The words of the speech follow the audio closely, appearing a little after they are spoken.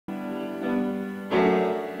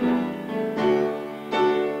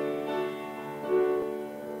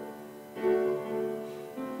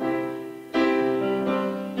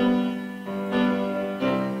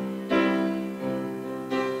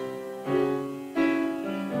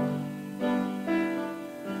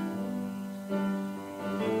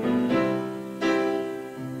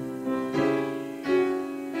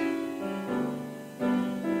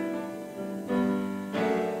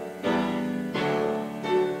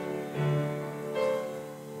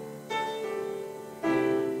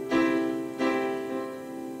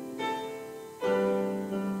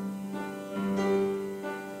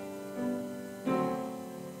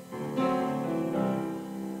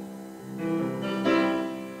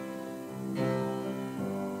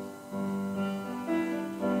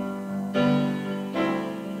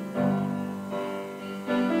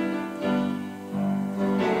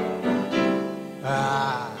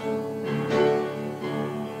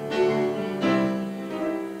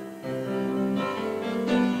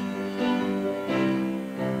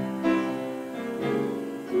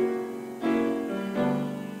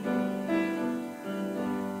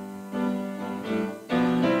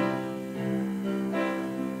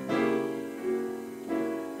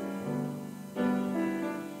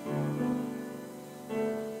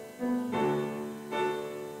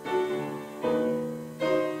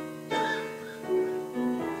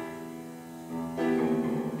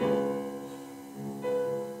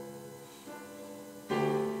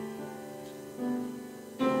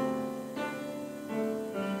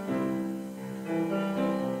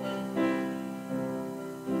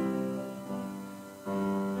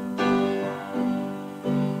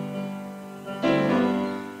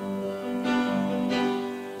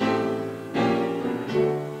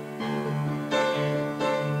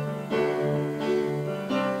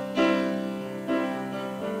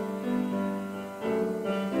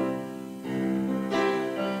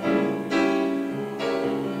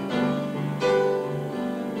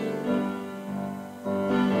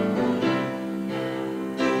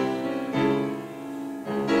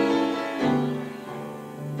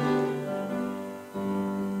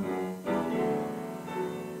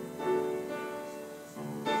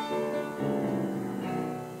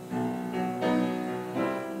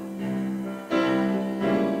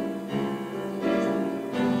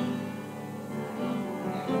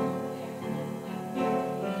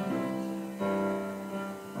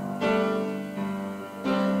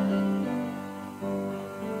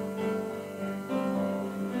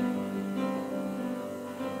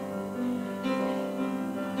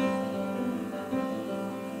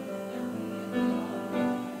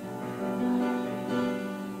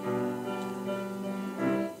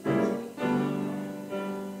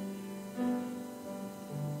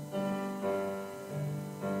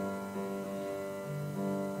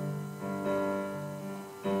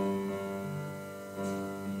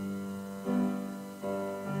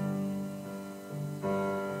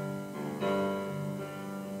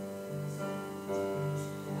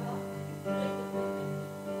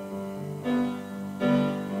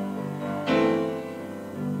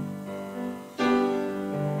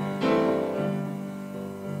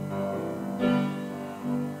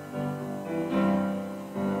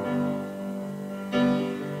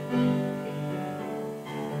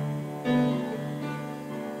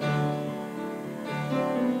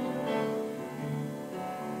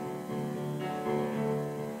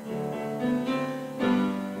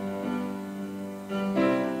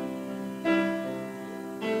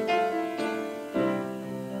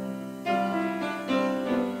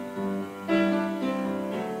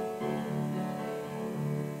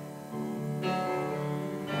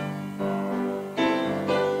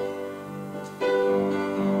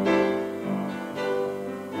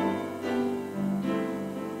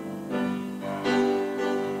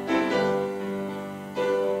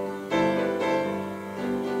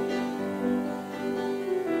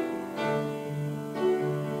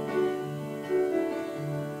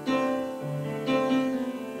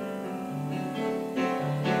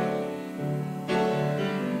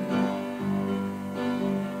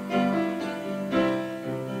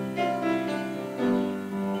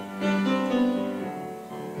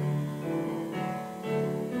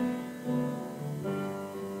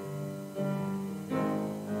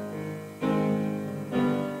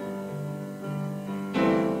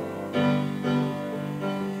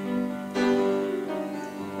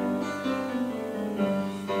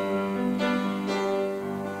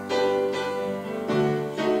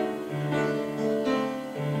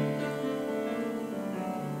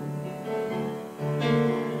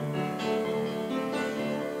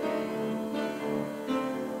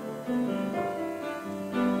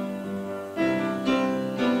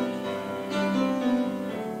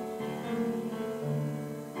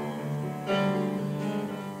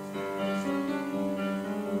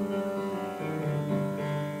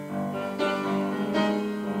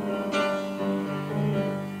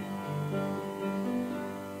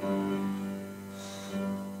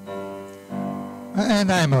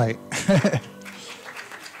And I'm late.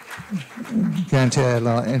 Got into a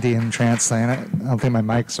little Indian translate. I don't think my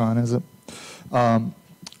mic's on, is it?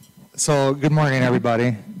 So good morning,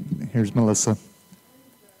 everybody. Here's Melissa.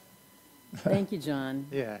 Thank you, John.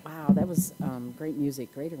 Yeah. Wow, that was great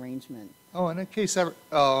music, great arrangement. Oh, and in case ever,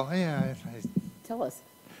 oh, yeah, Tell us.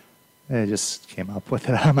 I just came up with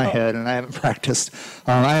it out of my head, and I haven't practiced.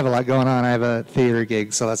 I have a lot going on. I have a theater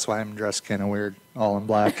gig, so that's why I'm dressed kind of weird, all in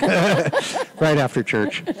black, right after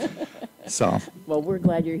church. So. Well, we're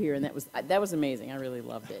glad you're here, and that was amazing. I really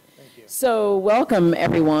loved it. Thank you. So welcome,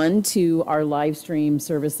 everyone, to our live stream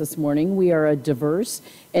service this morning. We are a diverse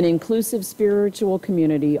and inclusive spiritual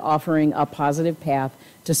community offering a positive path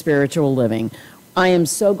to spiritual living. I am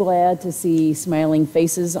so glad to see smiling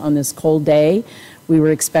faces on this cold day.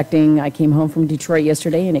 I came home from Detroit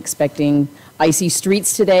yesterday and expecting icy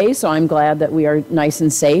streets today, so I'm glad that we are nice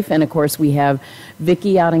and safe. And of course, we have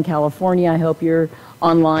Vicki out in California. I hope you're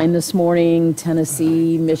online this morning.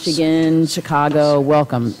 Tennessee, Michigan, Chicago.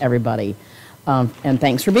 Welcome, everybody. And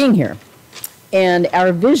thanks for being here. And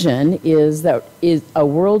our vision is a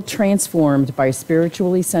world transformed by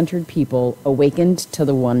spiritually centered people awakened to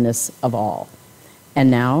the oneness of all. And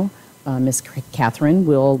now, Miss Catherine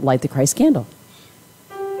will light the Christ candle.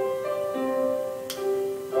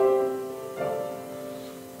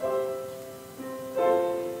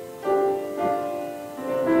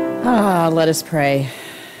 Let us pray.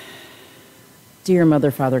 Dear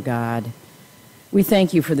Mother, Father God, we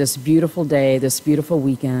thank you for this beautiful day, this beautiful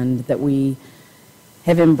weekend that we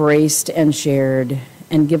have embraced and shared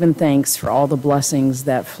and given thanks for all the blessings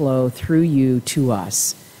that flow through you to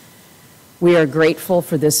us. We are grateful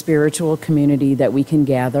for this spiritual community that we can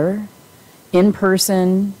gather in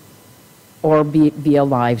person or via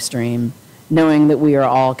live stream, knowing that we are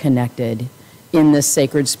all connected in this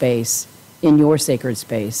sacred space, in your sacred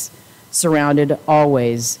space, surrounded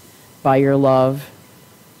always by your love,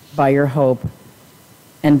 by your hope,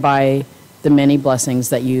 and by the many blessings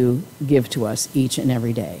that you give to us each and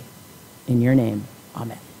every day. In your name,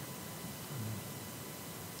 amen.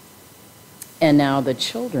 And now the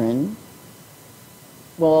children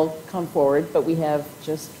will come forward, but we have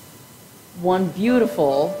just one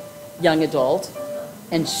beautiful young adult,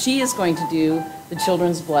 and she is going to do the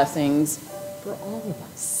children's blessings for all of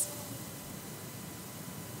us.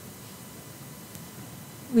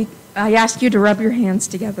 I ask you to rub your hands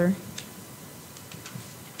together.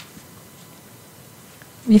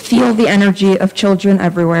 We feel the energy of children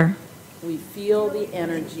everywhere. We feel the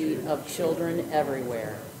energy of children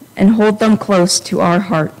everywhere. And hold them close to our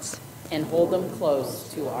hearts. And hold them close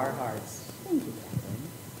to our hearts. Thank you,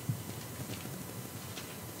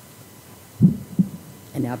 Catherine.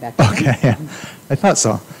 And now back to you. Okay, yeah, I thought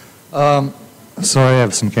so. So I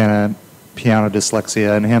have some kind of piano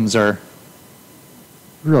dyslexia, and hymns are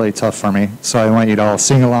really tough for me. So I want you to all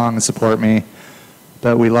sing along and support me.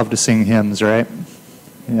 But we love to sing hymns, right?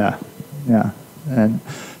 Yeah, yeah. And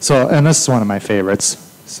this is one of my favorites.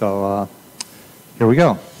 So here we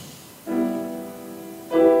go.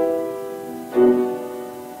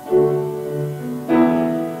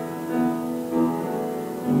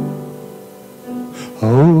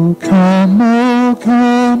 Oh, come,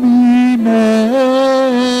 Emmanuel,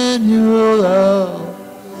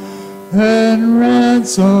 and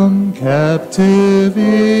ransom captive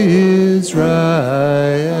Israel,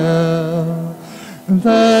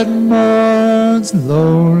 that mourns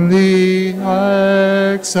lonely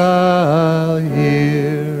exile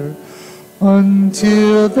here,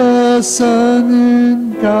 until the Son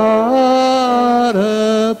in God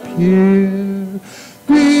appear.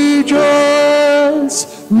 Rejoice,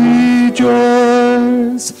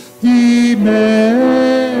 rejoice, Emmanuel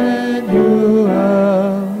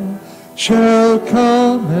shall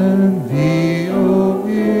come and thee, O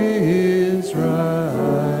Israel.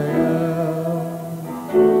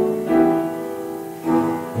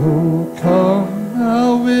 O come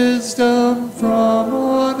now, wisdom from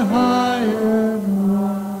on high and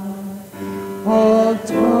wide, all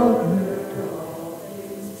taught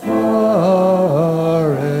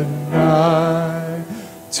far and nigh,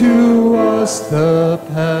 to us the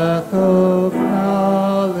path of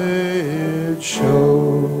knowledge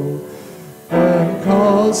show, and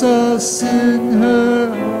calls us in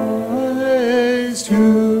her eyes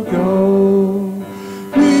to go.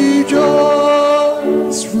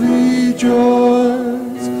 Rejoice,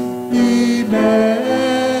 rejoice, Emmanuel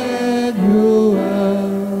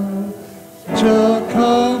shall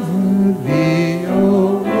come with thee,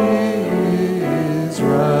 O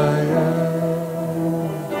Israel.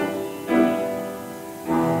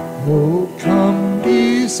 Oh, come,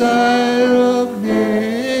 desire of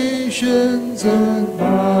nations, and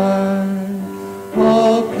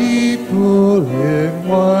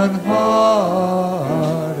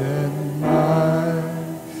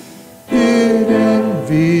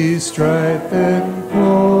heavy strife and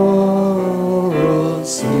coral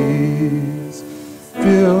seas.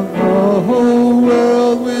 Fill the whole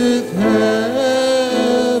world with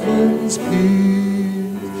heaven's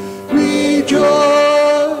peace.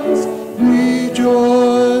 Rejoice,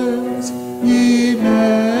 rejoice,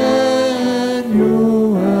 Emmanuel.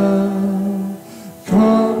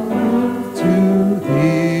 Come to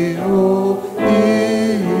thee, O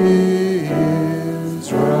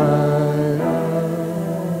Israel.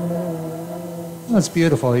 That's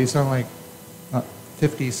beautiful. You sound like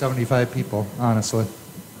 50, 75 people, honestly.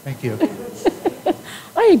 Thank you.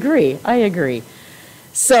 I agree.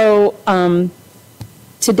 So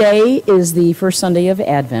today is the first Sunday of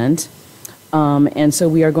Advent, and so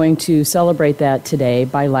we are going to celebrate that today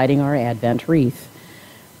by lighting our Advent wreath.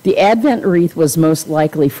 The Advent wreath was most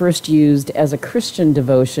likely first used as a Christian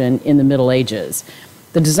devotion in the Middle Ages.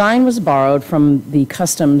 The design was borrowed from the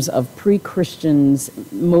customs of pre-Christians,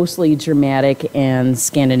 mostly Germanic and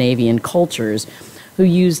Scandinavian cultures, who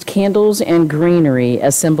used candles and greenery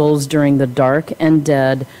as symbols during the dark and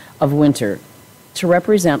dead of winter to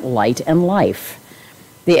represent light and life.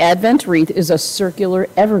 The Advent wreath is a circular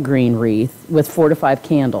evergreen wreath with 4 to 5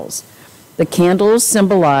 candles. The candles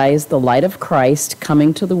symbolize the light of Christ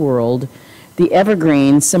coming to the world. The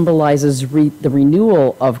evergreen symbolizes the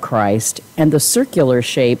renewal of Christ, and the circular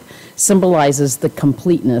shape symbolizes the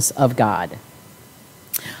completeness of God.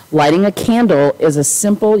 Lighting a candle is a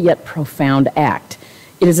simple yet profound act.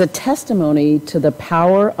 It is a testimony to the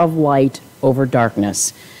power of light over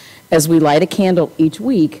darkness. As we light a candle each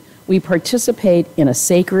week, we participate in a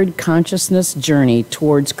sacred consciousness journey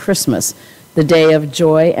towards Christmas, the day of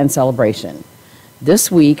joy and celebration.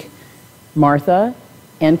 This week, Martha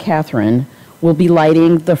and Catherine will be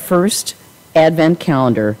lighting the first Advent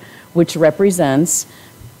calendar, which represents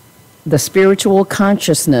the spiritual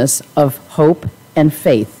consciousness of hope and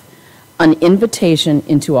faith, an invitation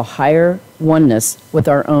into a higher oneness with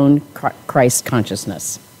our own Christ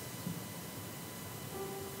consciousness.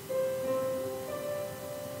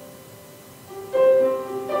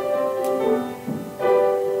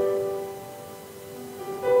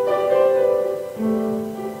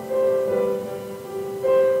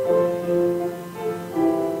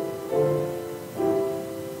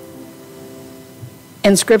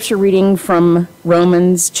 And scripture reading from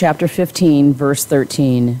Romans chapter 15, verse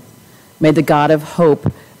 13. May the God of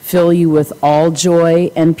hope fill you with all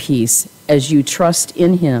joy and peace as you trust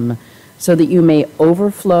in him, so that you may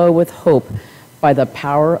overflow with hope by the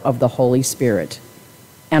power of the Holy Spirit.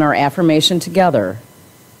 And our affirmation together: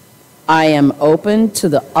 I am open to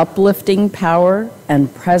the uplifting power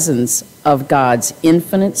and presence of God's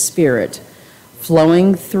infinite Spirit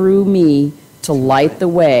flowing through me to light the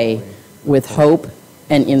way with hope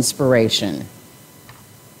and inspiration.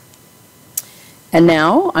 And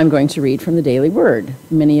now I'm going to read from the Daily Word.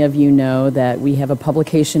 Many of you know that we have a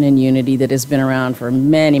publication in Unity that has been around for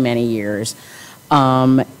many, many years.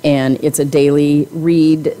 And it's a daily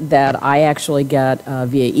read that I actually get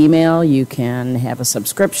via email. You can have a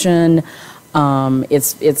subscription.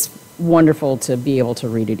 It's wonderful to be able to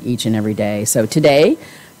read it each and every day. So today,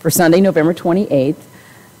 for Sunday, November 28th,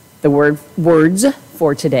 the words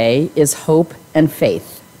for today is hope and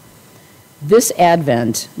faith. This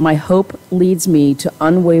Advent, my hope leads me to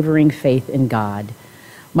unwavering faith in God.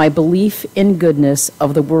 My belief in goodness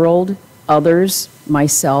of the world, others,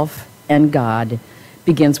 myself, and God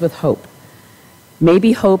begins with hope.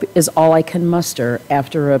 Maybe hope is all I can muster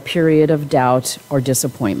after a period of doubt or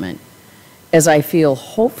disappointment. As I feel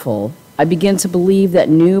hopeful, I begin to believe that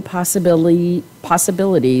new possibilities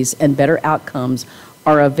and better outcomes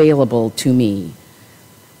are available to me.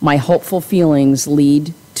 My hopeful feelings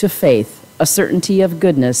lead to faith, a certainty of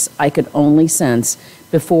goodness I could only sense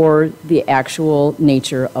before the actual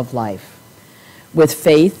nature of life. With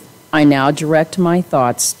faith, I now direct my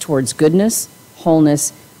thoughts towards goodness,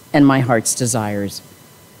 wholeness, and my heart's desires.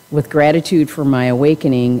 With gratitude for my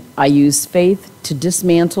awakening, I use faith to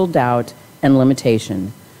dismantle doubt and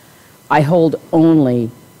limitation. I hold only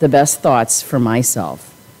the best thoughts for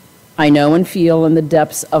myself. I know and feel in the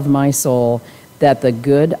depths of my soul that the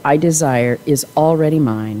good I desire is already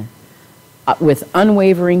mine. With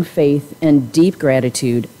unwavering faith and deep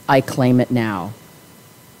gratitude, I claim it now.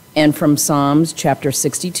 And from Psalms chapter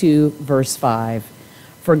 62, verse 5,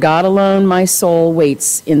 for God alone my soul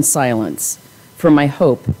waits in silence, for my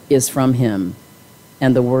hope is from him.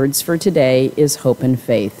 And the words for today is hope and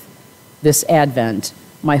faith. This Advent,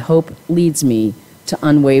 my hope leads me to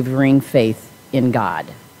unwavering faith in God.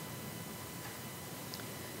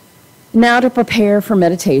 Now to prepare for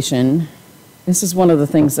meditation, this is one of the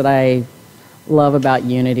things that I love about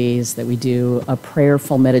Unity is that we do a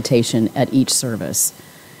prayerful meditation at each service.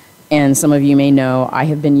 And some of you may know I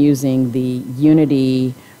have been using the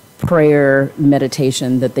Unity prayer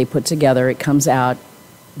meditation that they put together. It comes out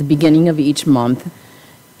the beginning of each month,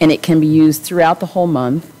 and it can be used throughout the whole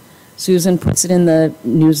month. Susan puts it in the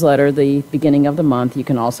newsletter the beginning of the month. You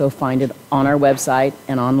can also find it on our website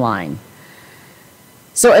and online.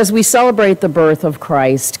 So as we celebrate the birth of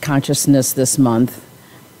Christ consciousness this month,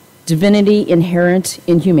 divinity inherent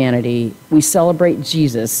in humanity, we celebrate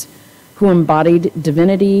Jesus, who embodied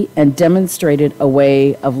divinity and demonstrated a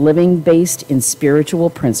way of living based in spiritual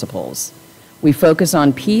principles. We focus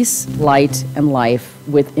on peace, light, and life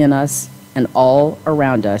within us and all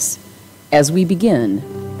around us as we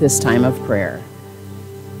begin this time of prayer.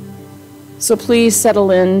 So please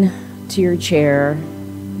settle in to your chair,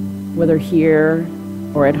 whether here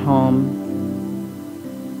or at home.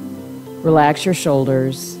 Relax your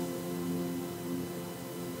shoulders.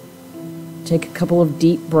 Take a couple of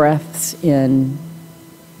deep breaths in,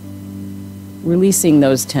 releasing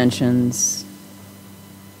those tensions,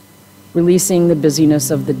 releasing the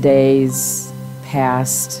busyness of the days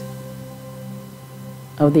past,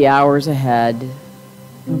 of the hours ahead,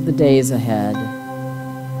 of the days ahead,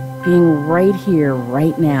 being right here,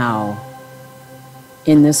 right now,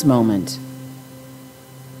 in this moment,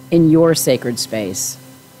 in your sacred space,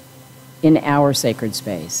 in our sacred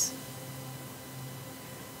space.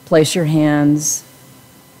 Place your hands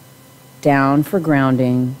down for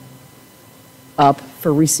grounding, up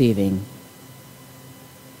for receiving.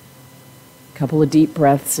 A couple of deep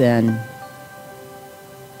breaths in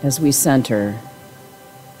as we center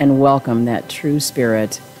and welcome that true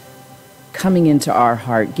spirit coming into our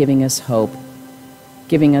heart, giving us hope,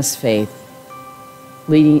 giving us faith,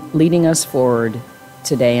 leading us forward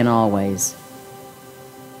today and always.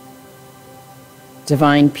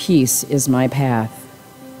 Divine peace is my path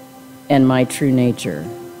and my true nature.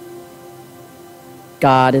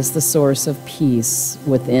 God is the source of peace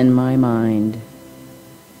within my mind.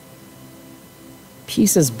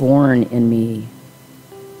 Peace is born in me.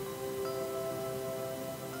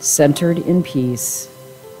 Centered in peace,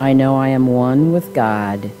 I know I am one with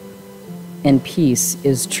God, and peace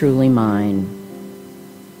is truly mine.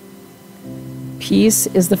 Peace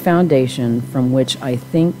is the foundation from which I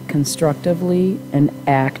think constructively and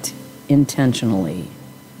act intentionally.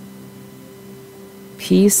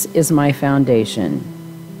 Peace is my foundation,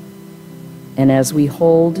 and as we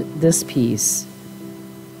hold this peace,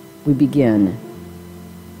 we begin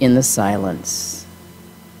in the silence.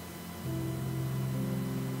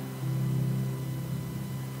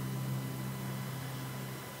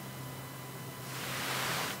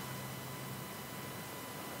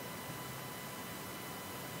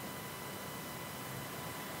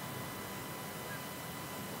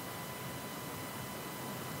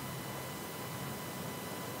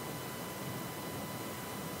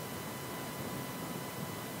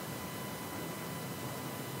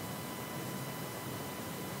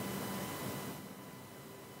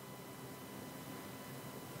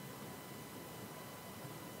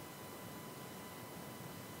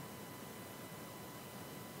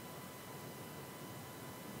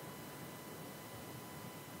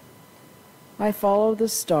 I follow the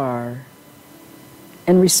star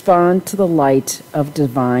and respond to the light of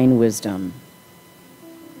divine wisdom.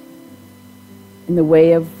 In the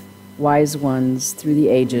way of wise ones through the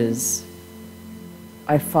ages,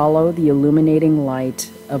 I follow the illuminating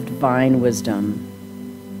light of divine wisdom.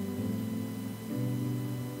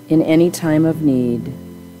 In any time of need,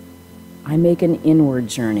 I make an inward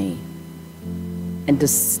journey and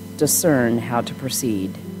discern how to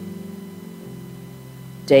proceed.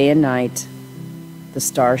 Day and night, the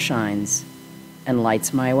star shines and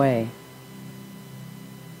lights my way.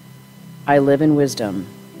 I live in wisdom,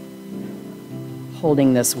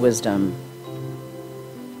 holding this wisdom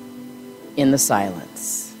in the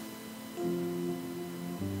silence.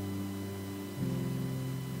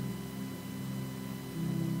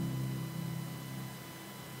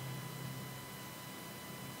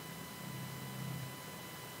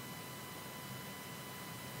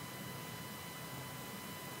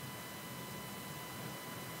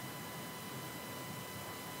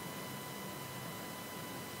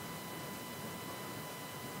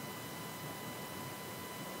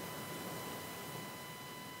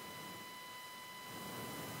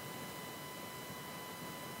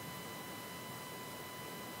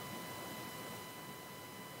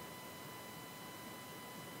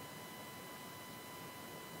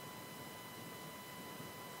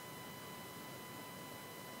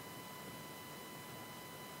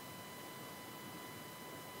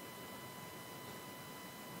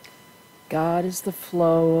 God is the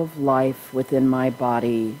flow of life within my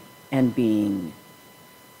body and being.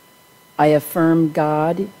 I affirm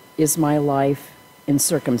God is my life in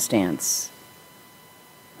circumstance.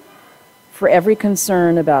 For every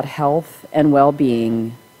concern about health and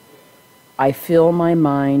well-being, I fill my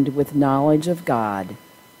mind with knowledge of God,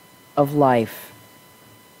 of life,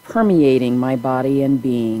 permeating my body and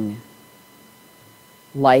being.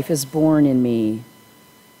 Life is born in me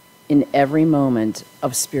in every moment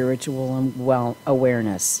of spiritual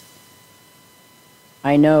awareness.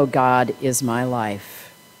 I know God is my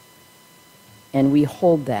life, and we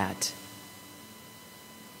hold that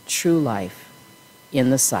true life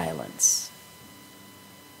in the silence.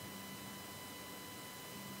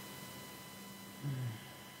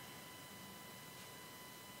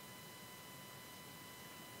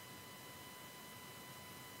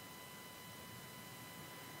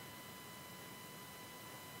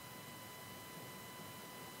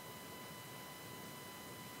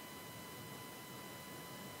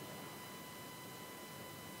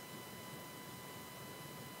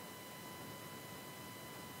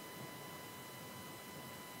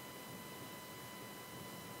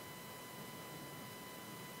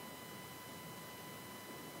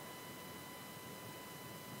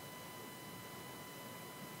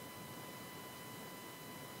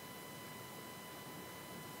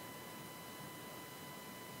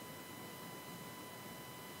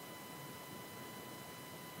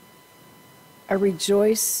 I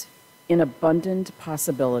rejoice in abundant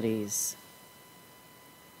possibilities.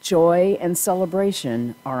 Joy and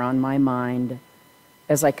celebration are on my mind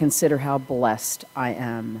as I consider how blessed I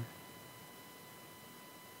am.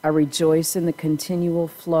 I rejoice in the continual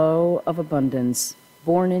flow of abundance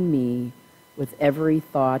born in me with every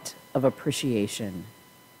thought of appreciation.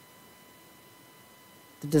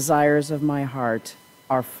 The desires of my heart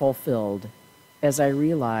are fulfilled as I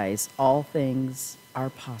realize all things are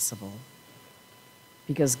possible,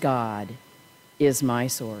 because God is my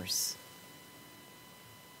source.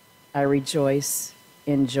 I rejoice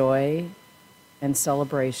in joy and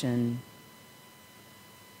celebration,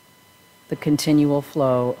 the continual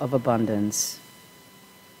flow of abundance.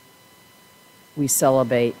 We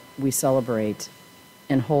celebrate,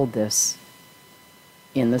 and hold this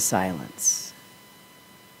in the silence.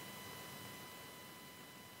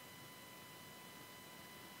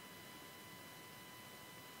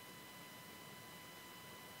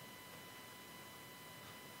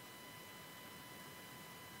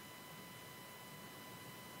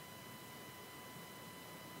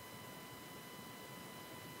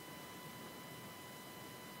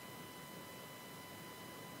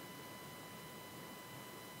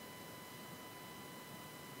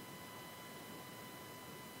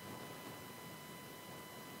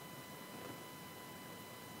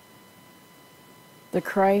 The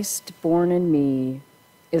Christ born in me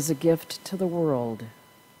is a gift to the world.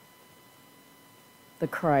 The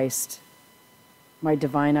Christ, my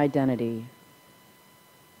divine identity,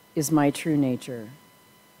 is my true nature.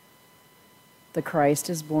 The Christ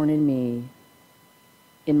is born in me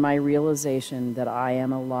in my realization that I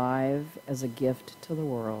am alive as a gift to the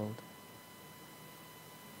world.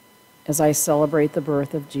 As I celebrate the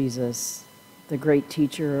birth of Jesus, the great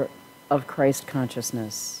teacher of Christ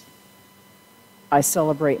consciousness, I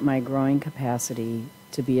celebrate my growing capacity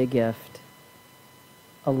to be a gift,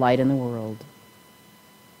 a light in the world.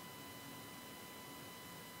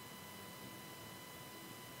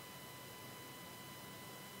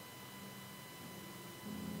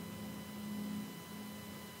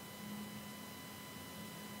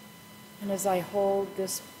 And as I hold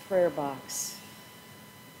this prayer box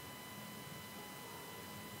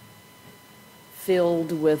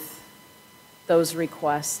filled with those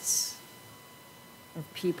requests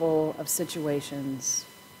of people, of situations,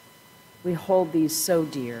 we hold these so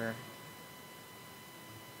dear,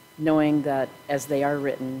 knowing that as they are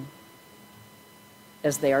written,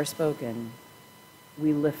 as they are spoken,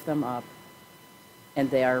 we lift them up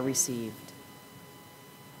and they are received.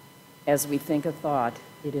 As we think a thought,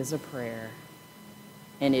 it is a prayer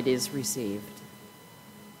and it is received.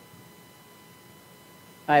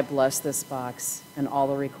 I bless this box and all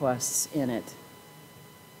the requests in it.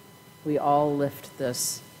 We all lift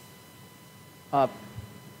this up,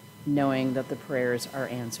 knowing that the prayers are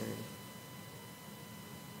answered.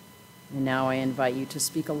 And now I invite you to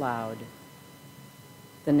speak aloud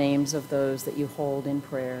the names of those that you hold in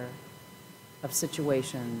prayer, of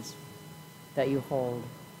situations that you hold.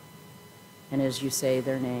 And as you say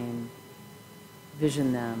their name,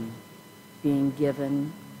 vision them being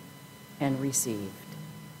given and received.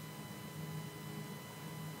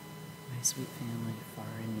 My sweet family, far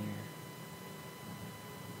and near.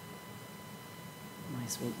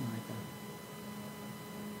 Sweet Martha,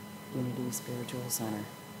 Unity Spiritual Center,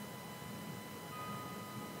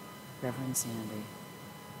 Reverend Sandy,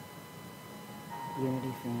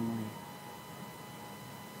 Unity Family,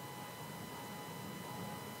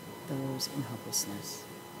 those in hopelessness,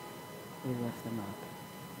 we lift them up.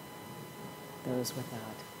 Those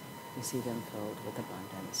without, we see them filled with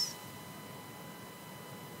abundance.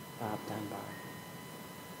 Bob Dunbar.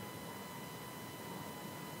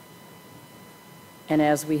 And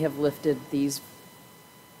as we have lifted these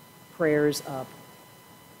prayers up,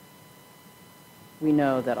 we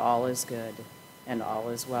know that all is good and all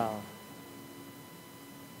is well.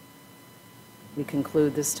 We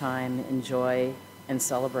conclude this time in joy and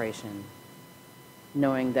celebration,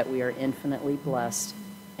 knowing that we are infinitely blessed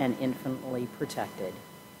and infinitely protected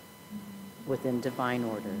within divine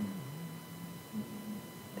order.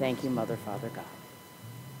 Thank you, Mother, Father, God.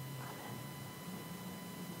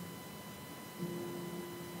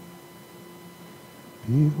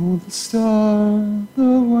 Behold the star,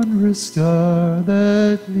 the wondrous star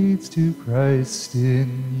that leads to Christ in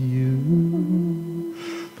you.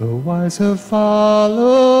 The wise have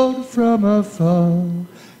followed from afar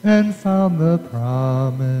and found the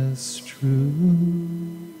promise true.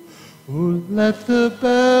 Oh, let the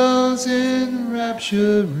bells in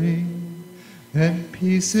rapture ring, and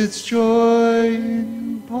peace its joy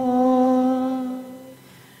impart.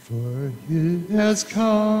 For he has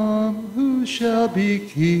come who shall be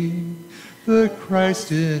King, the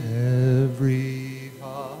Christ in every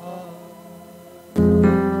heart.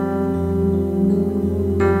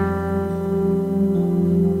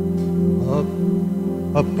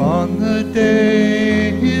 Upon the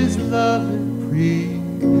day his love and free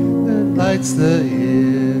that lights the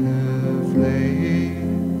inner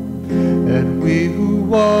flame, and we who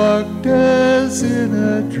walked as in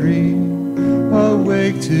a dream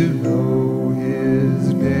awake to know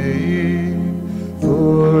his name.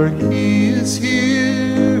 For he is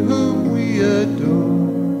here whom we adore,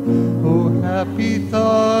 oh happy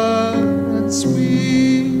thought and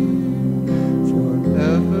sweet,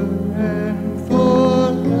 forever and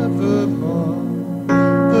forevermore,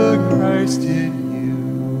 the Christ in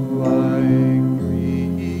you I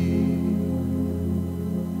greet.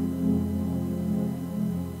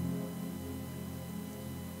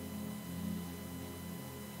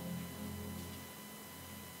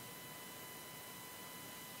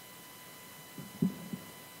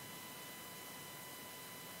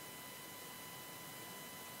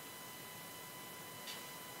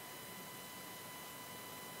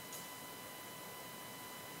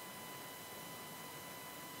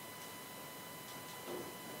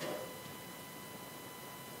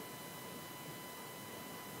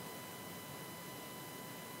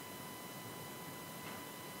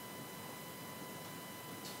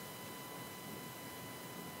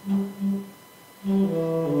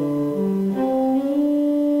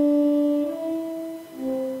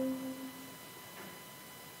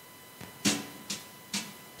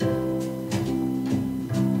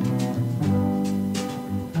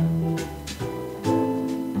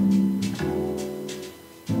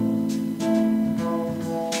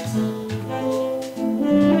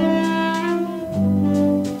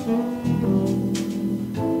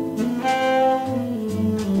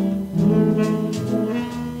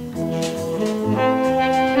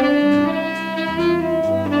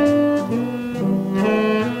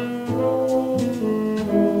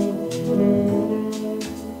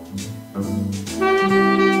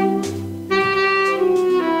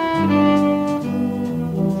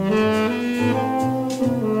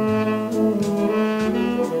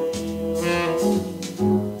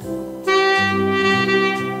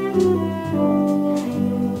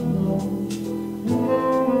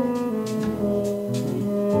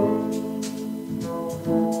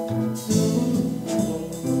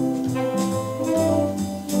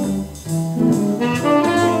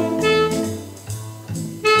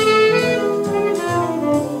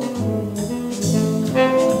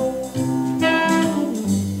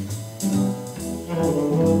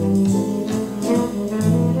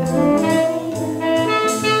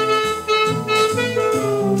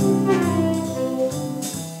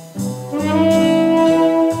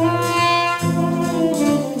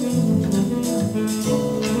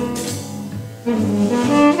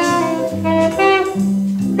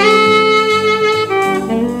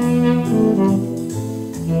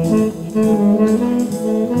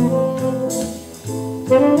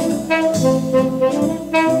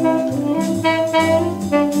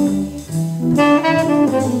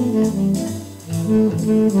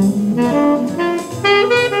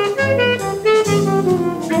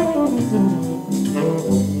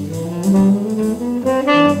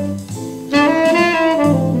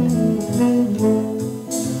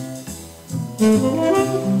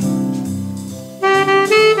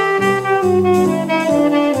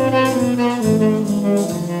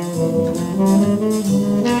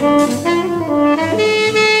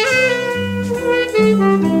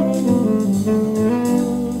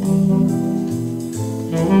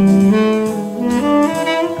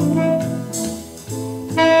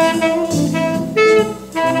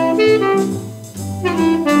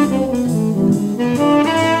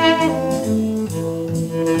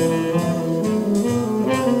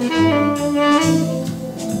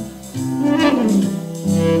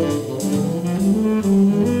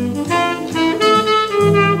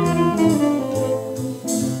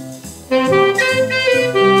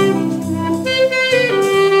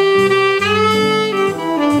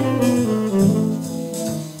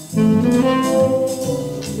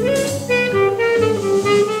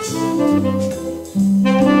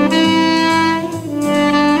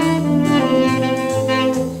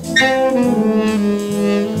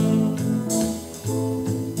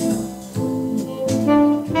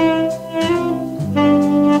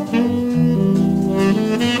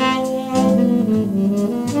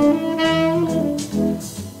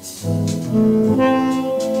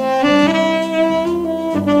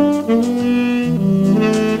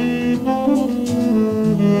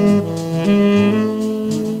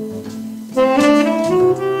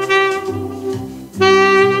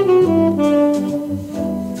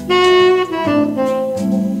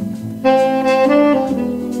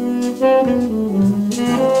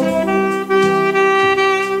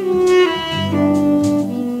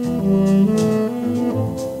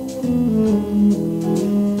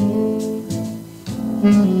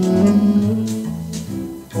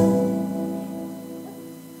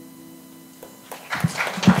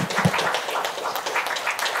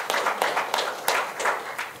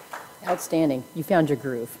 Outstanding. You found your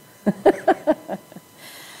groove.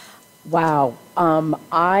 Wow.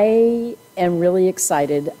 I am really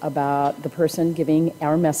excited about the person giving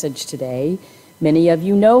our message today. Many of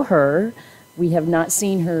you know her. We have not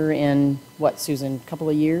seen her in, what, Susan, a couple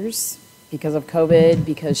of years because of COVID,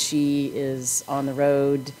 because she is on the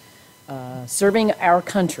road serving our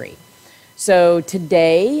country. So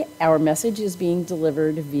today, our message is being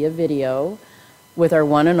delivered via video with our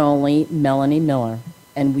one and only Melaney Miller.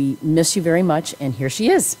 And we miss you very much, and here she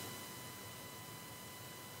is.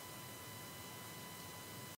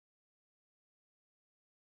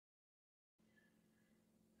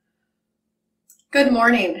 Good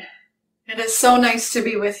morning. It is so nice to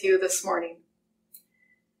be with you this morning.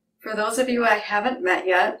 For those of you I haven't met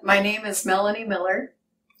yet, my name is Melaney Miller,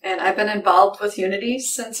 and I've been involved with Unity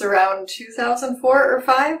since around 2004 or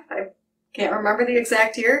 5. I can't remember the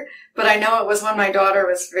exact year, but I know it was when my daughter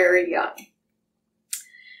was very young.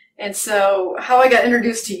 And so how I got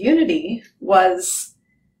introduced to Unity was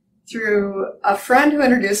through a friend who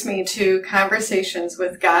introduced me to Conversations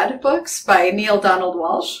with God books by Neil Donald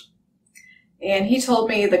Walsh. And he told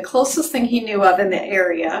me the closest thing he knew of in the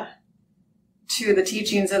area to the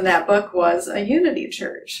teachings in that book was a Unity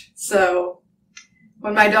church. So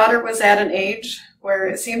when my daughter was at an age where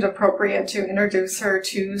it seemed appropriate to introduce her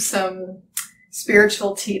to some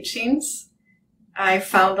spiritual teachings, I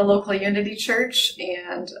found the local Unity church,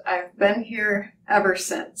 and I've been here ever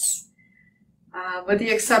since, with the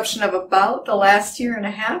exception of about the last year and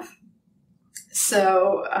a half.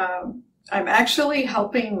 So I'm actually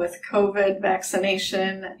helping with COVID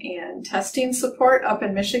vaccination and testing support up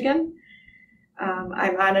in Michigan.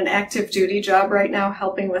 I'm on an active duty job right now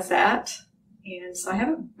helping with that. And so I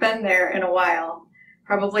haven't been there in a while,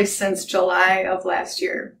 probably since July of last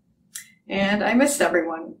year. And I missed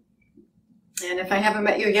everyone. And if I haven't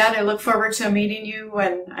met you yet, I look forward to meeting you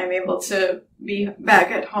when I'm able to be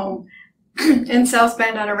back at home in South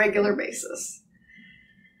Bend on a regular basis.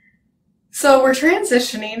 So we're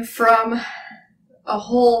transitioning from a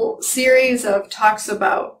whole series of talks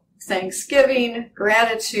about Thanksgiving,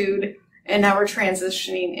 gratitude, and now we're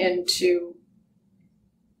transitioning into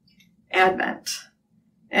Advent.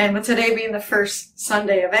 And with today being the first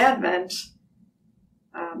Sunday of Advent,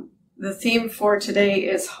 the theme for today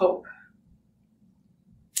is hope.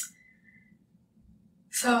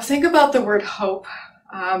 So think about the word hope.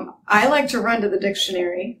 I like to run to the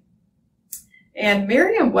dictionary. And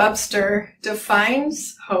Merriam-Webster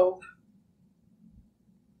defines hope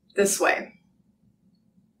this way.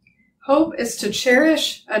 Hope is to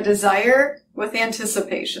cherish a desire with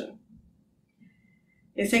anticipation.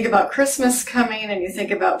 You think about Christmas coming and you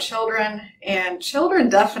think about children, and children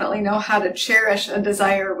definitely know how to cherish a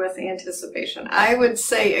desire with anticipation. I would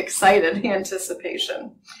say excited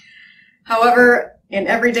anticipation. However, in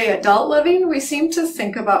everyday adult living, we seem to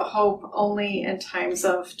think about hope only in times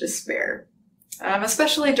of despair.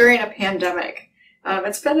 Especially during a pandemic.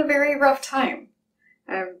 It's been a very rough time.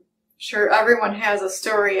 I'm sure everyone has a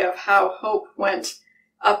story of how hope went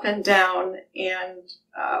up and down, and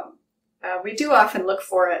we do often look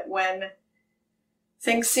for it when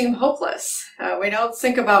things seem hopeless. We don't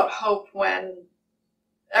think about hope when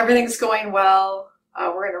everything's going well,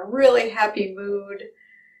 we're in a really happy mood,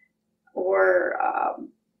 or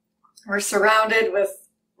we're surrounded with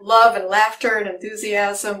love and laughter and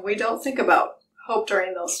enthusiasm. We don't think about hope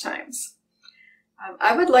during those times.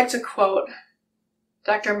 I would like to quote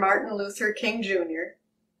Dr. Martin Luther King Jr.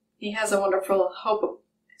 He has a wonderful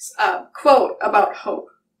quote about hope.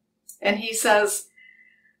 And he says,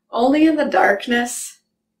 "Only in the darkness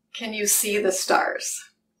can you see the stars."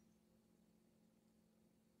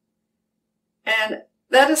 And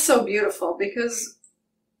that is so beautiful, because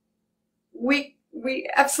we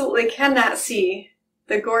absolutely cannot see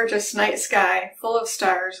the gorgeous night sky full of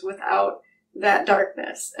stars without that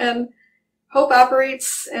darkness. And hope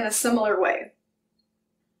operates in a similar way.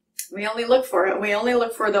 We only look for it. We only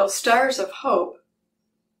look for those stars of hope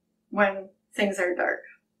when things are dark.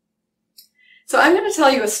 So I'm going to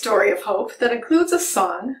tell you a story of hope that includes a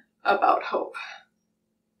song about hope.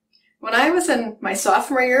 When I was in my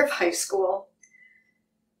sophomore year of high school,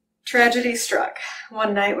 tragedy struck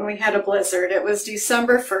one night when we had a blizzard. It was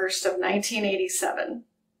December 1st of 1987.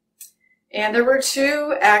 And there were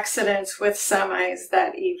 2 accidents with semis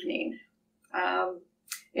that evening.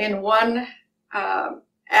 In one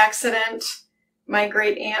accident, my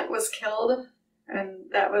great aunt was killed, and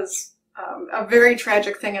that was a very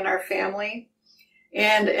tragic thing in our family.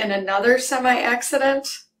 And in another semi-accident,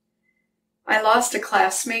 I lost a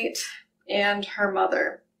classmate and her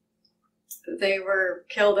mother. They were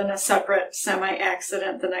killed in a separate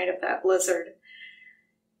semi-accident the night of that blizzard.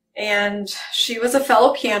 And she was a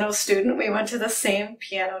fellow piano student. We went to the same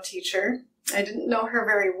piano teacher. I didn't know her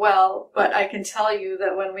very well, but I can tell you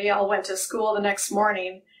that when we all went to school the next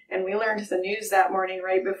morning, and we learned the news that morning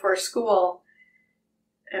right before school,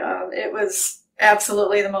 it was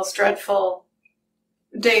absolutely the most dreadful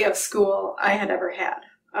day of school I had ever had.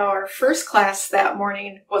 Our first class that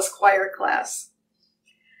morning was choir class.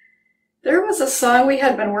 There was a song we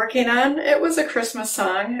had been working on. It was a Christmas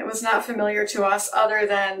song. It was not familiar to us other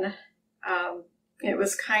than it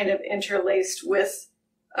was kind of interlaced with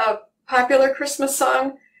a popular Christmas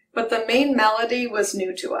song, but the main melody was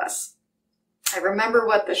new to us. I remember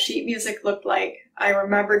what the sheet music looked like. I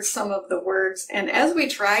remembered some of the words, and as we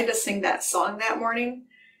tried to sing that song that morning,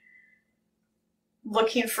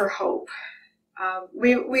 looking for hope,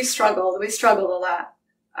 we struggled. We struggled a lot.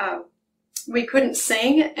 We couldn't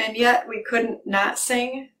sing, and yet we couldn't not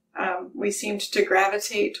sing. We seemed to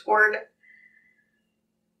gravitate toward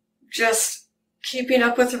just keeping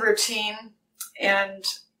up with the routine and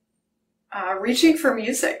reaching for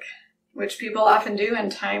music, which people often do in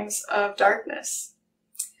times of darkness.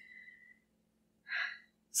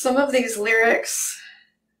 Some of these lyrics,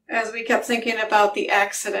 as we kept thinking about the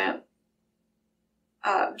accident,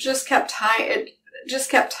 just kept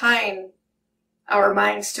tying our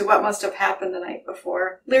minds to what must have happened the night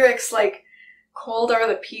before. Lyrics like, "Cold are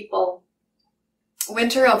the people,"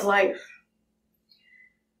 "Winter of life,"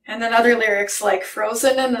 and then other lyrics like,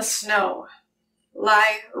 "Frozen in the snow,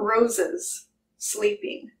 lie roses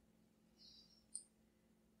sleeping."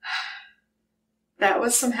 That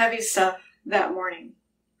was some heavy stuff that morning.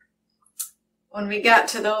 When we got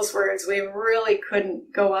to those words, we really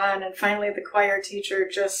couldn't go on, and finally the choir teacher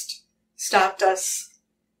just stopped us,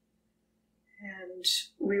 and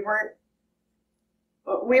we were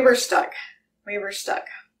stuck. We were stuck.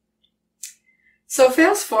 So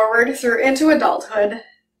fast forward through into adulthood,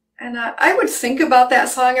 and I would think about that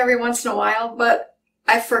song every once in a while, but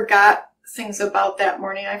I forgot things about that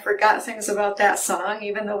morning. I forgot things about that song,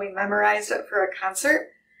 even though we memorized it for a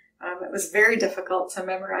concert. It was very difficult to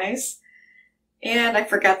memorize. And I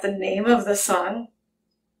forgot the name of the song.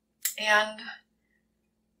 And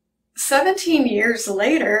 17 years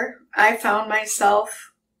later, I found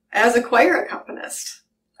myself as a choir accompanist.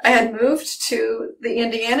 I had moved to the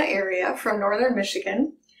Indiana area from northern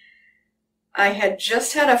Michigan. I had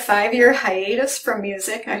just had a 5-year hiatus from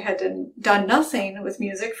music. I had done nothing with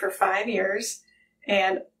music for 5 years,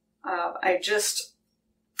 and I just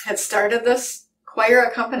had started this choir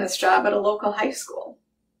accompanist job at a local high school.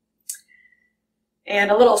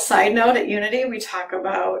 And a little side note, at Unity, we talk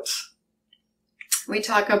about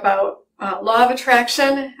law of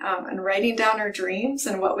attraction and writing down our dreams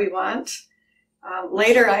and what we want.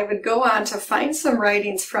 Later, I would go on to find some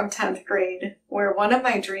writings from 10th grade where one of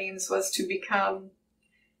my dreams was to become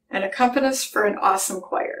an accompanist for an awesome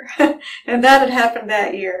choir. And that had happened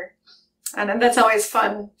that year. And that's always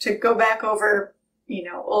fun to go back over,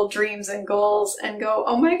 old dreams and goals and go,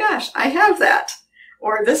 oh my gosh, I have that.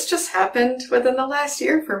 Or this just happened within the last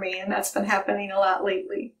year for me, and that's been happening a lot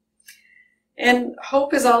lately. And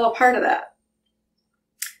hope is all a part of that.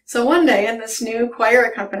 So one day in this new choir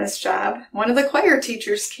accompanist job, one of the choir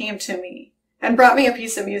teachers came to me and brought me a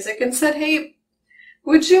piece of music and said, "Hey,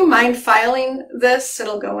 would you mind filing this?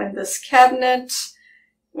 It'll go in this cabinet."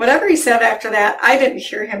 Whatever he said after that, I didn't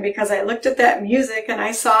hear him because I looked at that music and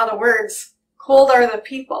I saw the words, "Cold are the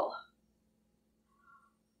people."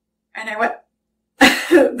 And I went,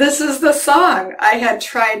 this is the song. I had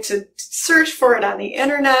tried to search for it on the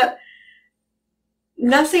internet.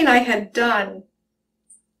 Nothing I had done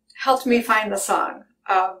helped me find the song.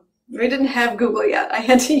 We didn't have Google yet. I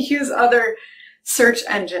had to use other search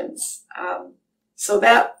engines. So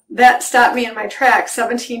that stopped me in my tracks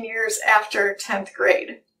 17 years after 10th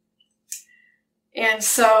grade. And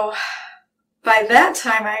so by that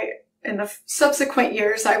time, in the subsequent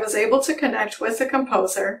years, I was able to connect with the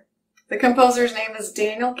composer. The composer's name is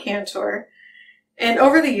Daniel Cantor. And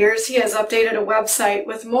over the years, he has updated a website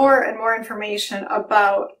with more and more information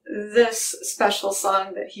about this special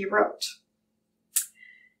song that he wrote.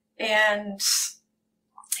 And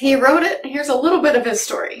he wrote it, here's a little bit of his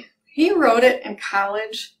story. He wrote it in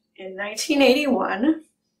college in 1981.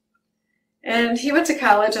 And he went to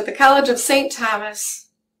college at the College of St. Thomas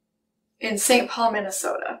in St. Paul,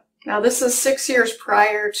 Minnesota. Now, this is 6 years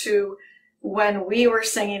prior to when we were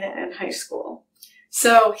singing it in high school.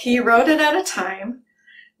 So he wrote it at a time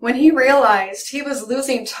when he realized he was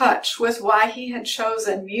losing touch with why he had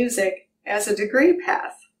chosen music as a degree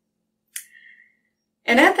path.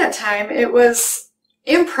 And at that time, it was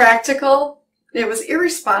impractical, it was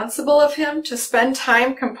irresponsible of him to spend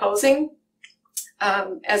time composing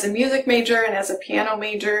as a music major and as a piano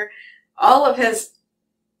major, all of his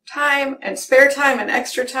time and spare time and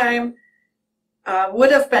extra time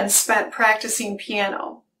would have been spent practicing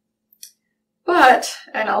piano. But,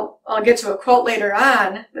 and I'll get to a quote later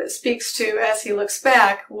on that speaks to, as he looks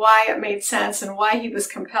back, why it made sense and why he was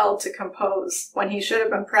compelled to compose when he should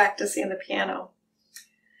have been practicing the piano.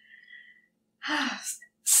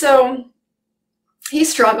 So he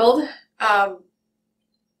struggled.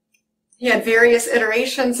 He had various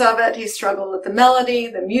iterations of it. He struggled with the melody,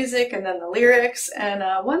 the music, and then the lyrics. And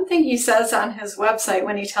one thing he says on his website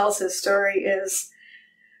when he tells his story is,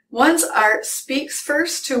 "One's art speaks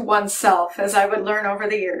first to oneself, as I would learn over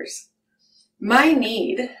the years. My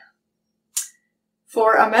need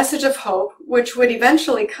for a message of hope, which would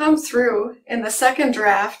eventually come through in the second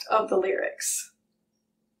draft of the lyrics."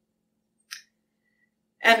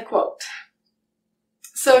 End quote.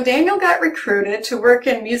 So Daniel got recruited to work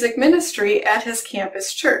in music ministry at his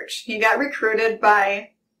campus church. He got recruited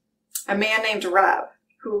by a man named Rob,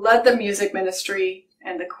 who led the music ministry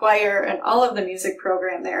and the choir and all of the music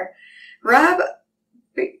program there. Rob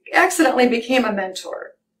accidentally became a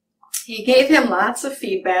mentor. He gave him lots of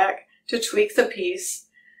feedback to tweak the piece,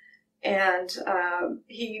 and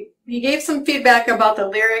he gave some feedback about the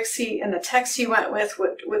lyrics and the text he went with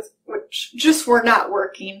which just were not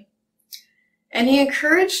working. And he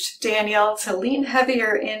encouraged Daniel to lean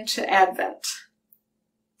heavier into Advent.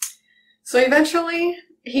 So eventually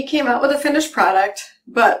he came out with a finished product,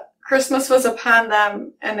 but Christmas was upon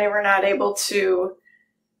them and they were not able to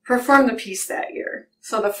perform the piece that year.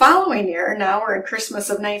 So the following year, now we're in Christmas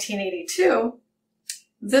of 1982,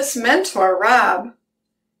 this mentor, Rob,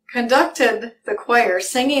 conducted the choir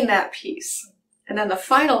singing that piece. And then the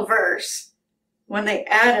final verse, when they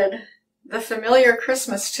added the familiar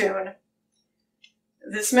Christmas tune,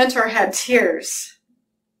 this mentor had tears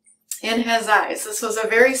in his eyes. This was a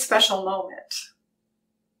very special moment.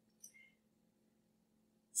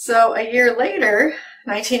 So a year later,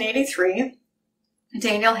 1983,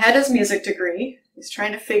 Daniel had his music degree. He's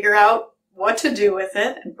trying to figure out what to do with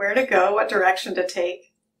it and where to go, what direction to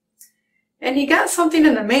take. And he got something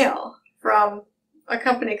in the mail from a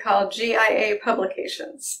company called GIA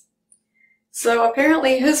Publications. So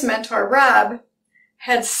apparently his mentor, Rob,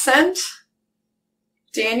 had sent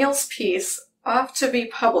Daniel's piece off to be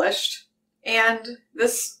published, and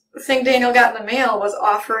this thing Daniel got in the mail was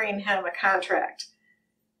offering him a contract,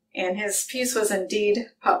 and his piece was indeed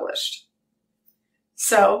published.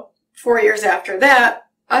 So 4 years after that,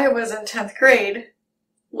 I was in 10th grade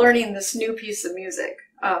learning this new piece of music.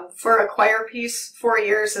 For a choir piece, 4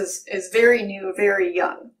 years is very new, very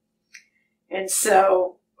young. And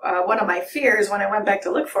so one of my fears when I went back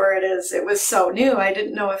to look for it is it was so new. I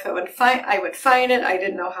didn't know if I would find it. I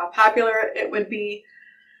didn't know how popular it would be,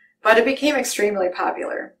 but it became extremely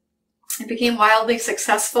popular. It became wildly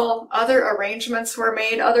successful. Other arrangements were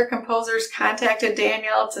made. Other composers contacted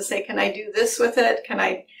Daniel to say, "Can I do this with it? Can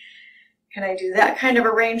I do that kind of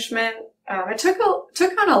arrangement?" It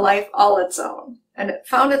took on a life all its own, and it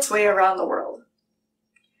found its way around the world.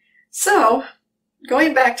 So,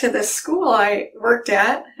 going back to this school I worked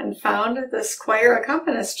at and found this choir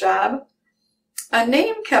accompanist job, a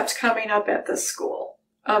name kept coming up at this school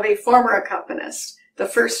of a former accompanist, the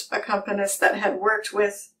first accompanist that had worked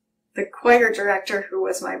with the choir director who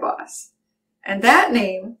was my boss. And that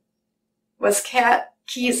name was Kat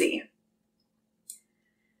Kesey.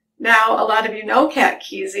 Now, a lot of you know Kat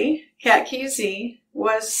Kesey. Kat Kesey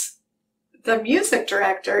was the music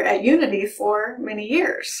director at Unity for many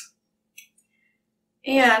years.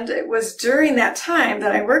 And it was during that time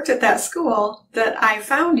that I worked at that school that I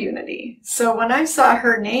found Unity. So when I saw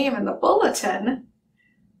her name in the bulletin,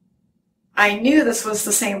 I knew this was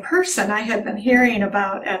the same person I had been hearing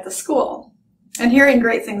about at the school and hearing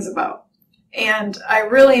great things about. And I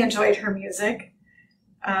really enjoyed her music.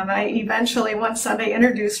 I eventually, one Sunday,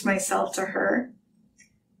 introduced myself to her.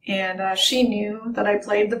 And she knew that I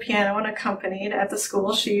played the piano and accompanied at the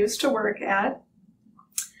school she used to work at.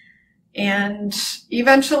 And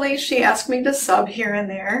eventually she asked me to sub here and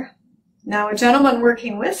there. Now, a gentleman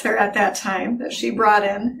working with her at that time that she brought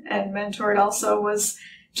in and mentored also was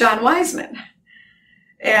John Wiseman.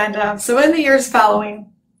 And so in the years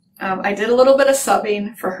following, I did a little bit of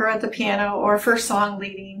subbing for her at the piano or for song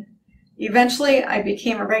leading. Eventually, I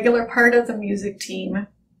became a regular part of the music team.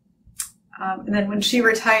 And then when she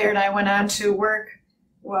retired, I went on to work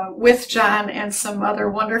with John and some other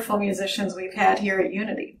wonderful musicians we've had here at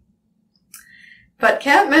Unity. But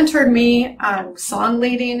Kat mentored me on song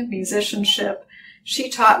leading, musicianship.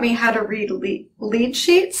 She taught me how to read lead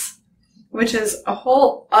sheets which is a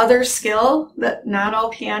whole other skill that not all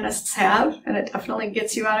pianists have, and it definitely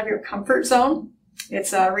gets you out of your comfort zone.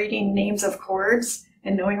 It's reading names of chords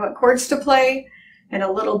and knowing what chords to play, and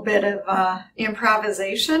a little bit of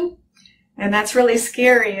improvisation. And that's really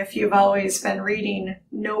scary if you've always been reading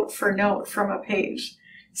note for note from a page.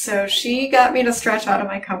 So she got me to stretch out of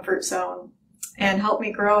my comfort zone and help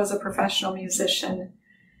me grow as a professional musician.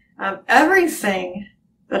 Everything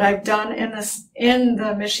that I've done in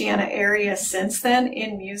the Michiana area since then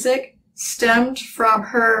in music stemmed from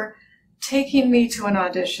her taking me to an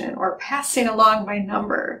audition or passing along my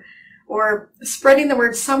number or spreading the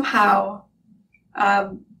word somehow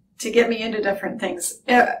to get me into different things.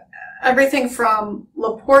 Everything from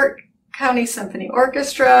LaPorte County Symphony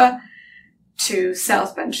Orchestra to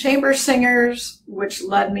South Bend Chamber Singers, which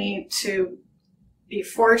led me to be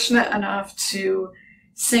fortunate enough to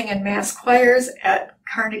sing in mass choirs at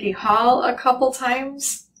Carnegie Hall a couple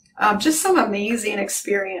times. Just some amazing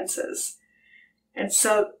experiences.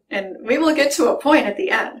 And we will get to a point at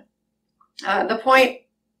the end. The point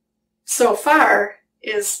so far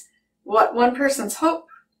is what one person's hope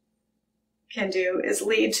can do is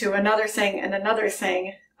lead to another thing and another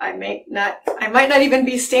thing. I might not even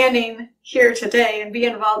be standing here today and be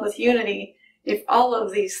involved with Unity if all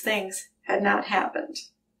of these things had not happened.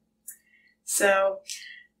 So,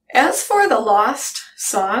 as for the Lost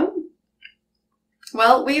song,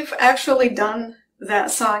 well, we've actually done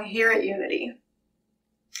that song here at Unity.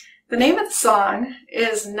 The name of the song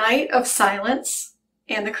is Night of Silence,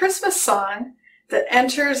 and the Christmas song that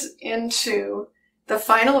enters into the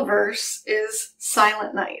final verse is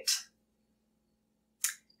Silent Night.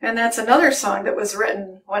 And that's another song that was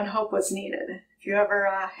written when hope was needed. If you ever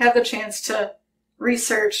have the chance to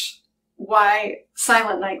research why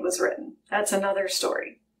Silent Night was written, that's another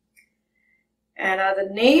story. And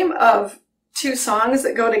the name of two songs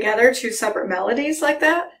that go together, two separate melodies like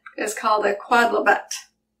that, is called a quodlibet.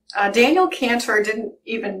 Daniel Cantor didn't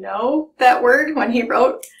even know that word when he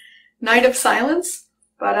wrote Night of Silence,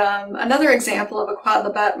 but another example of a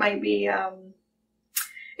quodlibet might be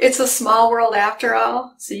It's a Small World After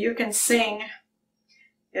All. So you can sing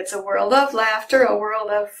It's a World of Laughter, a World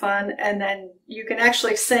of Fun, and then you can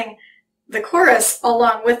actually sing the chorus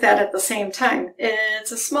along with that at the same time.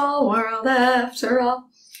 It's a small world after all.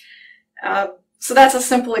 So that's a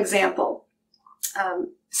simple example.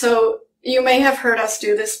 So you may have heard us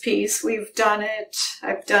do this piece. We've done it.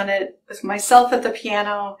 I've done it with myself at the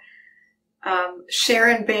piano.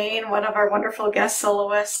 Sharon Bain, one of our wonderful guest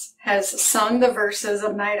soloists, has sung the verses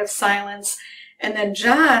of Night of Silence. And then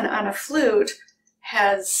John on a flute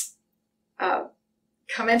has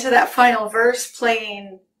come into that final verse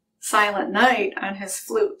playing Silent Night on his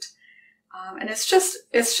flute. And it's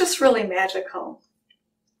just really magical.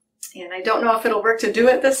 And I don't know if it'll work to do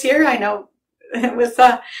it this year. I know with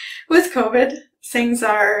COVID, things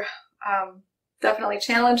are definitely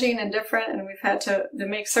challenging and different, and we've had to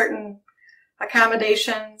make certain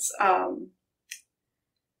accommodations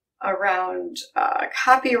around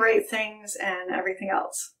copyright things and everything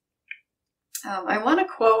else. I want to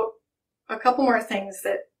quote a couple more things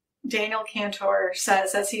that Daniel Cantor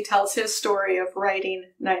says as he tells his story of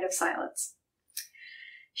writing Night of Silence.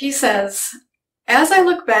 He says, "As I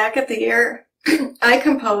look back at the year I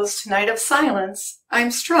composed Night of Silence,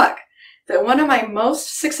 I'm struck that one of my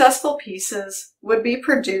most successful pieces would be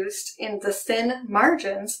produced in the thin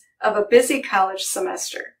margins of a busy college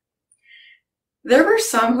semester. There were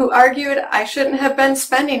some who argued I shouldn't have been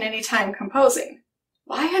spending any time composing.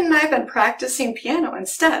 Why hadn't I been practicing piano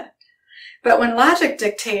instead? But when logic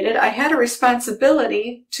dictated I had a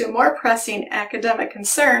responsibility to more pressing academic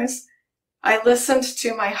concerns, I listened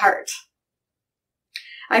to my heart.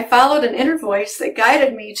 I followed an inner voice that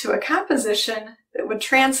guided me to a composition that would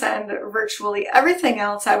transcend virtually everything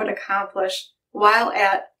else I would accomplish while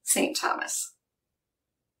at St. Thomas."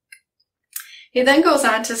 He then goes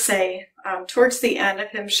on to say, towards the end of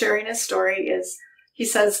him sharing his story, he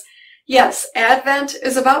says, "Yes, Advent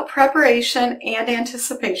is about preparation and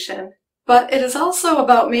anticipation, but it is also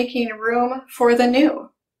about making room for the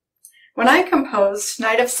new. When I composed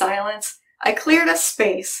Night of Silence, I cleared a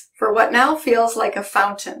space for what now feels like a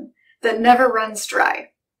fountain that never runs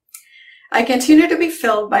dry. I continue to be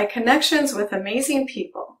filled by connections with amazing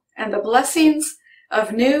people and the blessings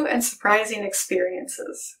of new and surprising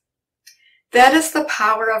experiences. That is the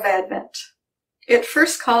power of Advent. It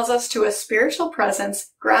first calls us to a spiritual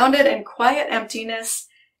presence grounded in quiet emptiness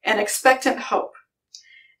and expectant hope,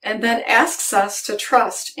 and then asks us to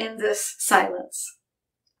trust in this silence.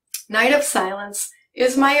 Night of Silence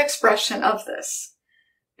is my expression of this.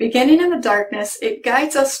 Beginning in the darkness, it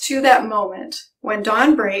guides us to that moment when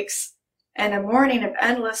dawn breaks and a morning of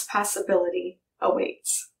endless possibility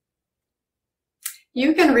awaits.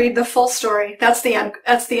 You can read the full story. That's the end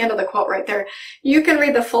of the quote right there. You can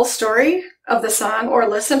read the full story of the song or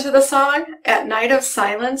listen to the song at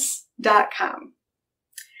nightofsilence.com.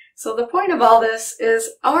 So the point of all this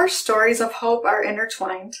is our stories of hope are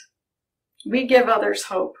intertwined. We give others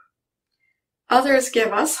hope. Others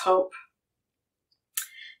give us hope.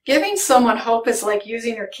 Giving someone hope is like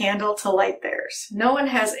using your candle to light theirs. No one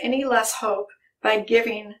has any less hope by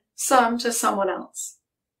giving some to someone else.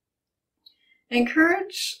 I'd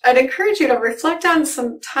encourage you to reflect on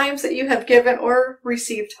some times that you have given or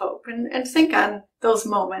received hope and think on those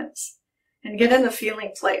moments and get in the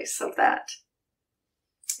feeling place of that.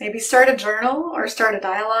 Maybe start a journal or start a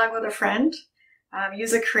dialogue with a friend.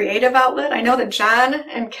 Use a creative outlet. I know that John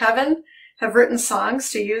and Kevin have written songs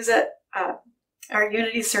to use at our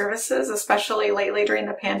Unity services, especially lately during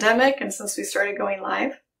the pandemic and since we started going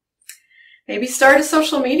live. Maybe start a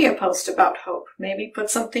social media post about hope. Maybe put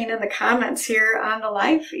something in the comments here on the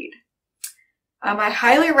live feed. I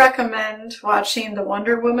highly recommend watching the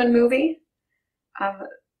Wonder Woman movie.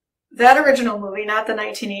 That original movie, not the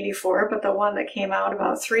 1984, but the one that came out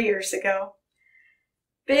about 3 years ago.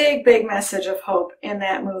 Big message of hope in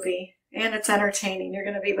that movie, and it's entertaining. You're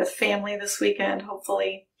going to be with family this weekend,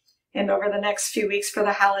 hopefully, and over the next few weeks for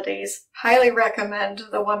the holidays. Highly recommend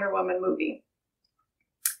the Wonder Woman movie.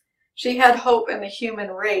 She had hope in the human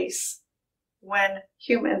race when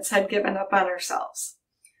humans had given up on ourselves.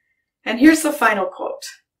 And here's the final quote.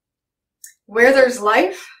 Where there's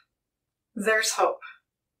life, there's hope.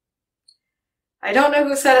 I don't know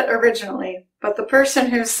who said it originally, but the person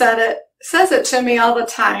who says it to me all the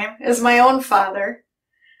time is my own father.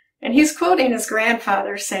 And he's quoting his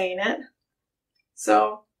grandfather saying it.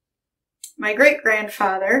 So my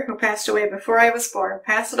great-grandfather, who passed away before I was born,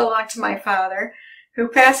 passed it along to my father, who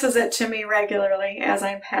passes it to me regularly as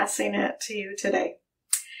I'm passing it to you today.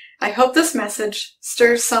 I hope this message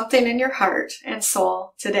stirs something in your heart and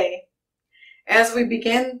soul today as we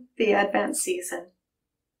begin the Advent season.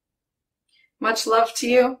 Much love to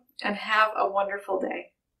you and have a wonderful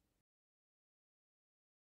day.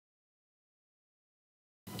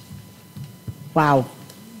 Wow.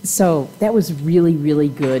 So that was really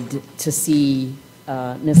good to see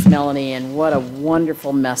Miss Melaney, and what a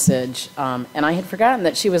wonderful message. And I had forgotten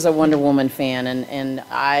that she was a Wonder Woman fan, and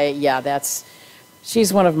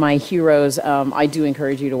she's one of my heroes. I do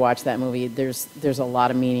encourage you to watch that movie. There's a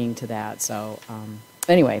lot of meaning to that. So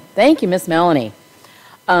anyway, thank you, Miss Melaney.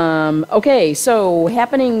 Okay, so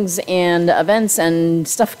happenings and events and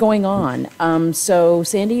stuff going on. So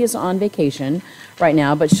Sandy is on vacation right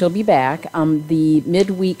now, but she'll be back. The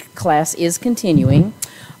midweek class is continuing.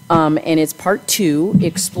 And it's part 2,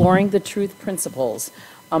 Exploring the Truth Principles.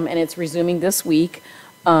 And it's resuming this week.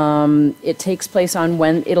 It'll take place on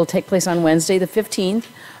Wednesday the 15th.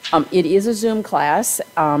 It is a Zoom class,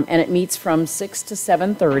 and it meets from 6 to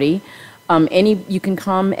 7:30. You can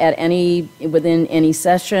come at within any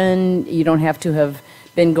session. You don't have to have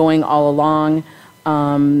been going all along.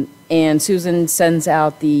 And Susan sends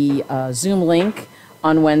out the Zoom link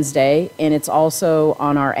on Wednesday, and it's also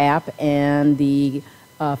on our app and the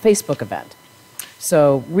Facebook event.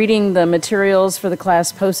 So reading the materials for the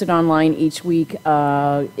class posted online each week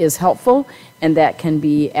is helpful, and that can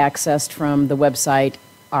be accessed from the website,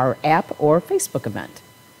 our app, or Facebook event.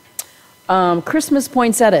 Christmas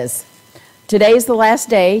poinsettias. Today is the last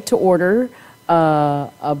day to order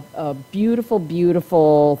a beautiful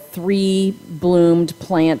 3-bloomed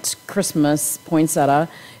plant Christmas poinsettia.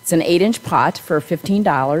 It's an 8-inch pot for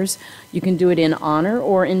 $15. You can do it in honor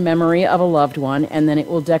or in memory of a loved one, and then it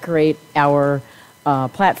will decorate our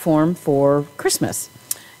platform for Christmas.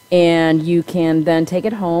 And you can then take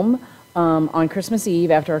it home on Christmas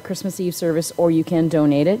Eve after our Christmas Eve service, or you can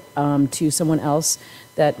donate it to someone else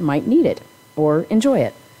that might need it or enjoy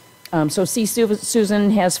it. So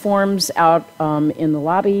Susan has forms out in the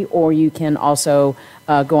lobby, or you can also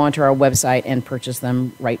go onto our website and purchase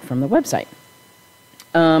them right from the website.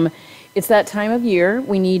 It's that time of year.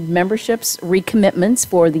 We need memberships, recommitments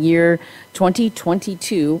for the year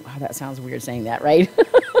 2022. Oh, that sounds weird saying that, right?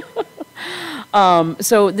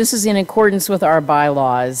 So this is in accordance with our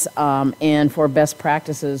bylaws and for best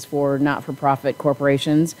practices for not-for-profit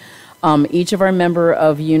corporations. Each of our member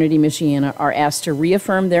of Unity Michigan are asked to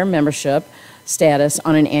reaffirm their membership status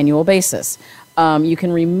on an annual basis. You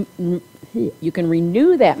can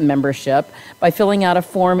renew that membership by filling out a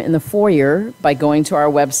form in the foyer, by going to our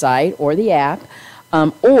website or the app,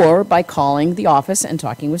 or by calling the office and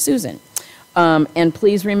talking with Susan. And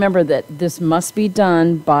please remember that this must be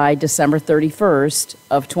done by December 31st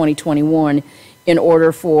of 2021 in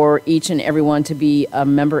order for each and everyone to be a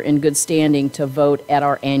member in good standing to vote at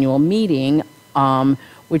our annual meeting,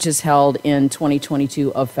 which is held in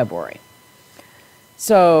 2022 of February.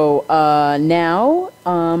 So now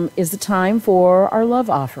is the time for our love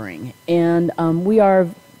offering. And we are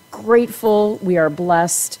grateful, we are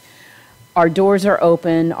blessed. Our doors are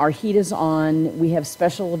open, our heat is on, we have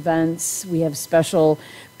special events, we have special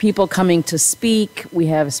people coming to speak, we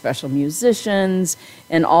have special musicians,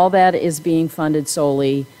 and all that is being funded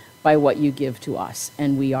solely by what you give to us.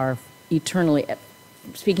 And we are eternally,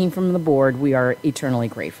 speaking from the board, we are eternally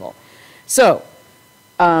grateful. So,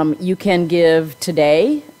 you can give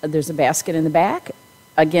today. There's a basket in the back.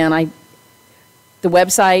 Again, the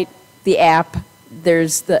website, the app,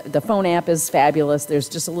 there's the phone app is fabulous. There's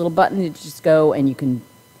just a little button. You just go and you can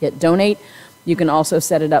hit donate. You can also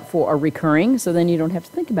set it up for a recurring, so then you don't have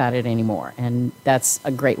to think about it anymore. And that's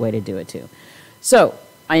a great way to do it too. So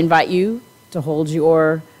I invite you to hold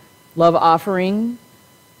your love offering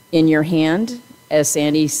in your hand as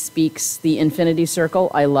Sandy speaks the infinity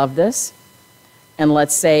circle. I love this. And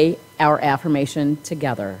let's say our affirmation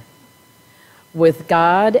together. With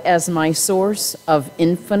God as my source of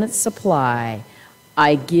infinite supply,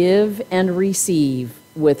 I give and receive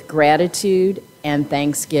with gratitude and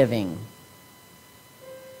thanksgiving.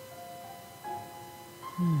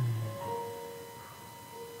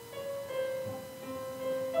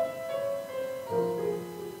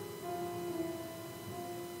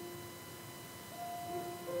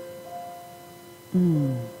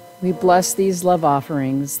 We bless these love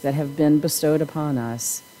offerings that have been bestowed upon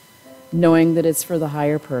us, knowing that it's for the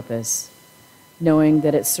higher purpose, knowing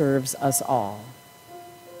that it serves us all.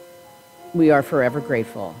 We are forever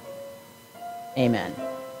grateful. Amen.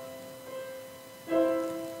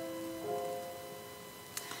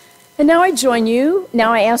 And now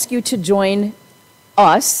I ask you to join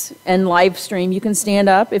us and live stream. You can stand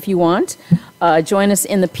up if you want. Join us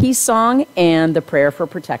in the peace song and the prayer for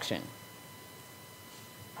protection.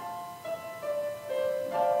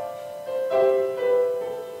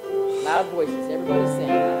 Loud voices, everybody sing.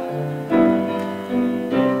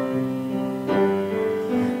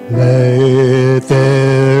 Let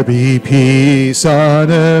there be peace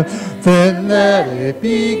on earth, and let it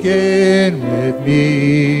begin with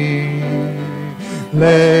me.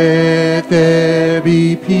 Let there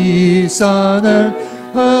be peace on earth,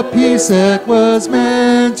 a peace that was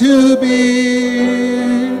meant to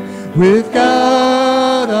be. With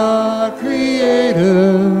God our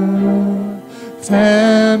Creator,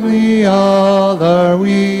 family all are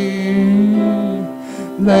we.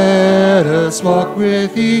 Let us walk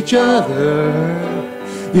with each other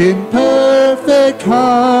in perfect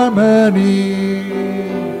harmony.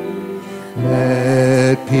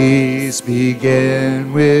 Let peace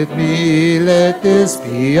begin with me. Let this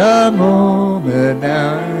be our moment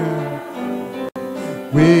now.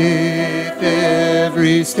 With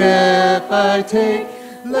every step I take,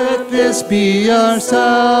 let this be our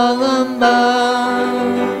solemn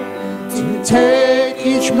vow. To take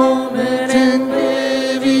each moment and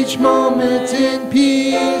live each moment in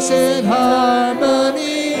peace and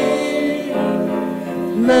harmony.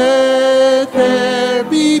 Let there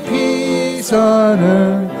be peace on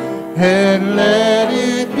earth, and let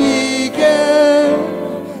it begin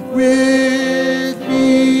with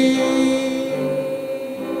me.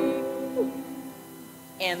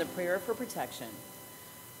 And the prayer for protection.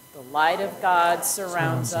 The light of God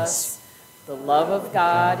surrounds us. The love of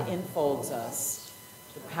God enfolds us.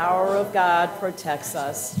 The power of God protects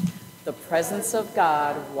us. The presence of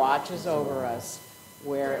God watches over us.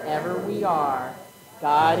 Wherever we are,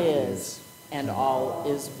 God is, and all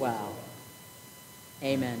is well.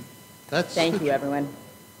 Amen. Thank you, everyone.